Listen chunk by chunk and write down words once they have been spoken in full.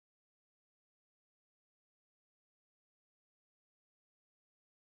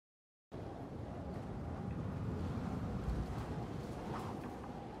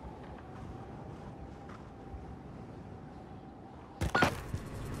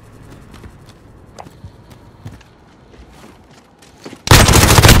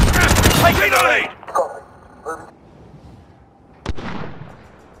Take the lead!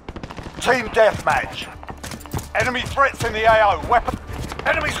 Team deathmatch. Enemy threats in the AO. Weapon.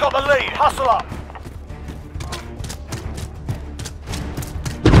 Enemy's got the lead. Hustle up.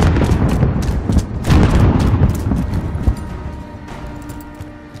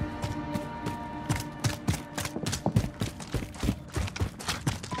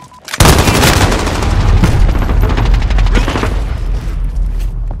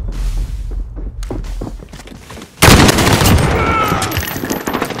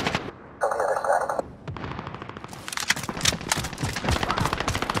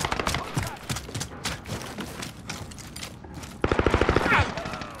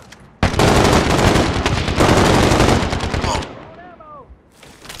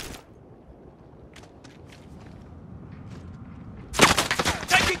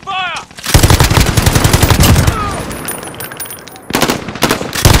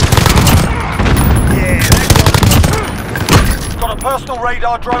 Personal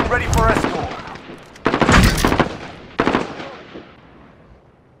radar drone ready for escort.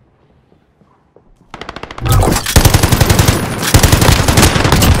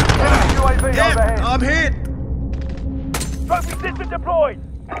 UAV overhead. I'm hit! Trophy system deployed.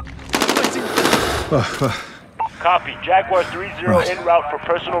 Copy. Jaguar 3-0 en route for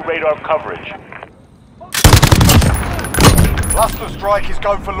personal radar coverage. Cluster strike is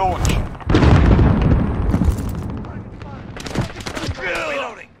go for launch.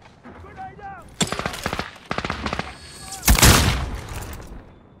 Reloading.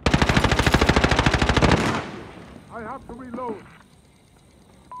 I have to reload.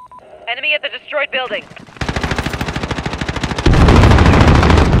 Enemy at the destroyed building.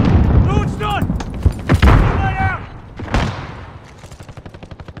 Launch done! Lay out!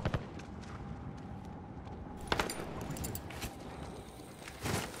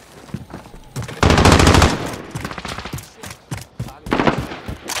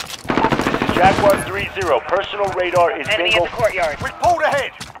 Jaguar 3-0. Personal radar is Enemy bingo. at the courtyard. We pulled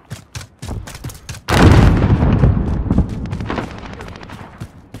ahead.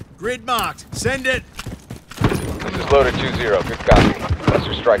 Grid marked. Send it. This is loader 2-0. Good copy.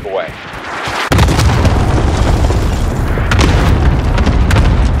 Cluster strike away.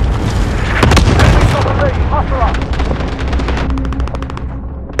 Enemy's on the lead. Hustle up.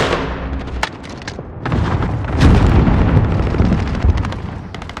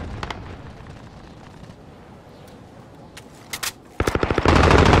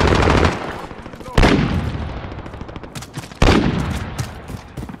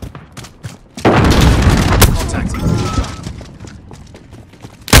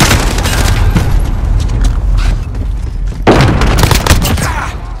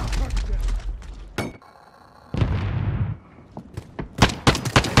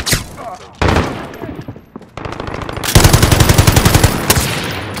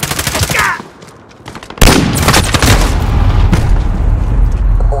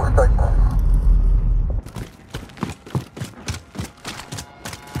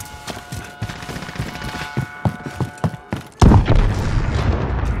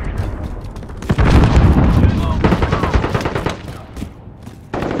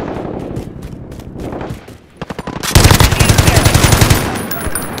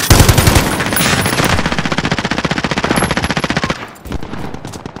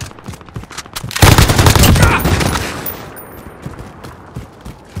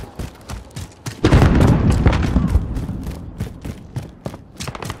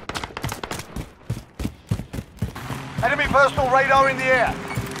 Enemy personal radar in the air.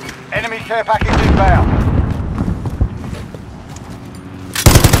 Enemy care package inbound.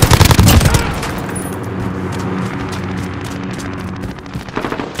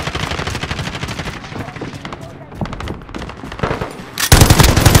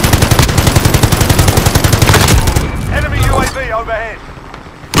 Enemy UAV overhead.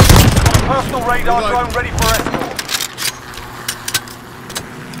 Personal radar drone ready for escort.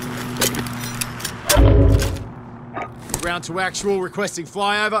 Ground to actual, requesting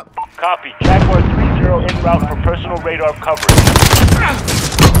flyover. Copy. Jaguar 3-0 en route for personal radar coverage.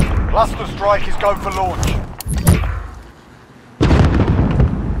 Cluster strike is go for launch.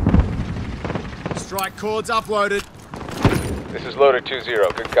 Strike cords uploaded. This is loader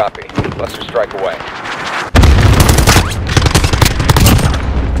 2-0. Good copy. Cluster strike away.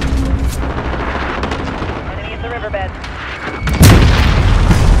 Enemy at the riverbed.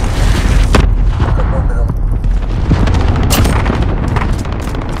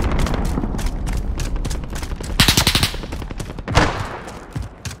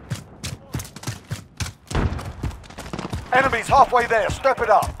 Enemies halfway there. Step it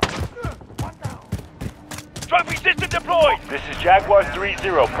up. Trophy system deployed! This is Jaguar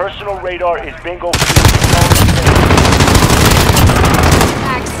 3-0. Personal radar is bingo.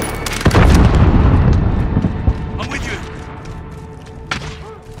 I'm with you.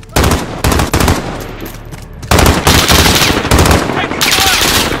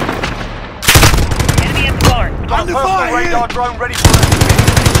 Enemy at the barn. Got a Under personal fire here. radar drone ready for it.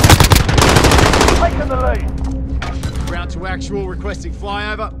 Taking the lead. Ground to actual, requesting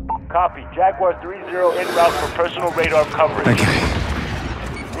flyover. Copy. Jaguar 3-0 en route for personal radar coverage. Okay.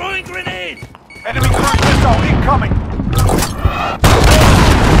 Throwing grenade! Enemy cruise missile incoming.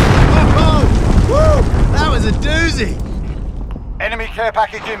 Oh, woo! That was a doozy. Enemy care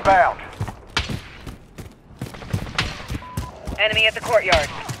package inbound. Enemy at the courtyard.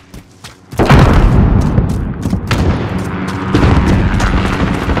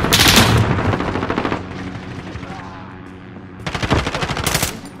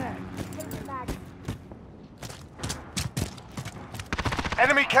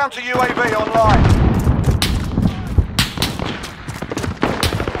 Enemy counter UAV online.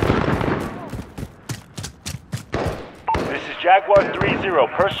 This is Jaguar 3-0.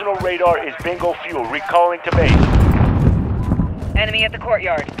 Personal radar is bingo fuel. Recalling to base. Enemy at the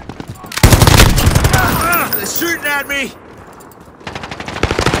courtyard. They're shooting at me.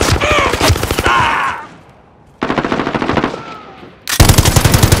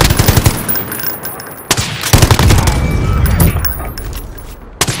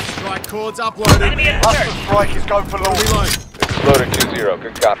 Strike cords uploaded. Enemy at the Cluster church. strike is go for launch. Reload. This is loader 2-0.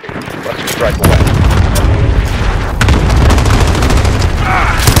 Good copy. Cluster strike away.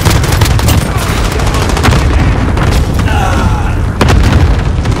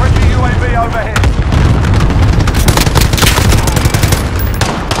 Friendly UAV overhead.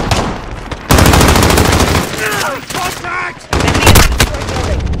 Contact! Enemy at the destroyed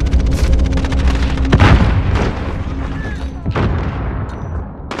building.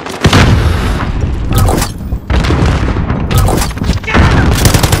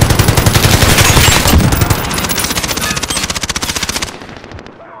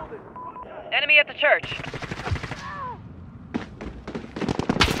 Enemy at the church.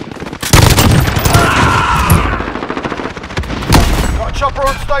 Got a chopper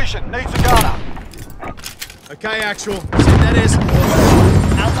on station. Needs a gunner. Okay, actual. See what that is?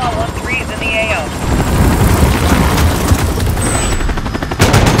 Outlaw 1-3 is in the AO.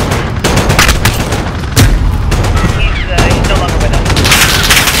 He's no longer with us.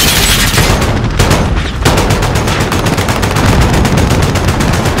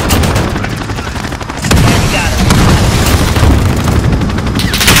 We got him.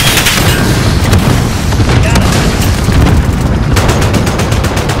 Got him.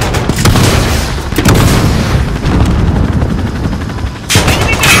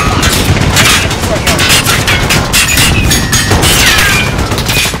 Enemy at the courtyard.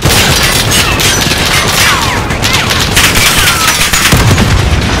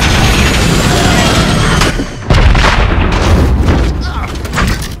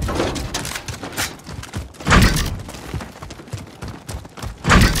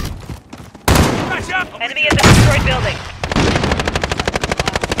 Enemy at the destroyed building.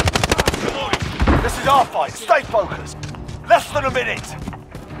 This is our fight. Stay focused. Less than a minute.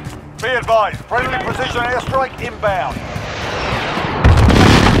 Be advised. Friendly precision airstrike inbound.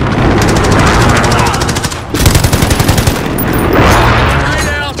 Grenade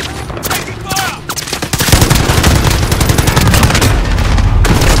out. Taking fire.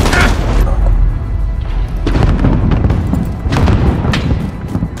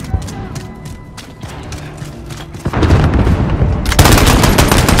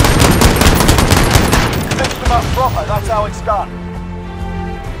 Fix them up proper. That's how it's done.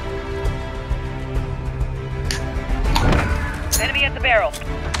 Enemy at the barrel.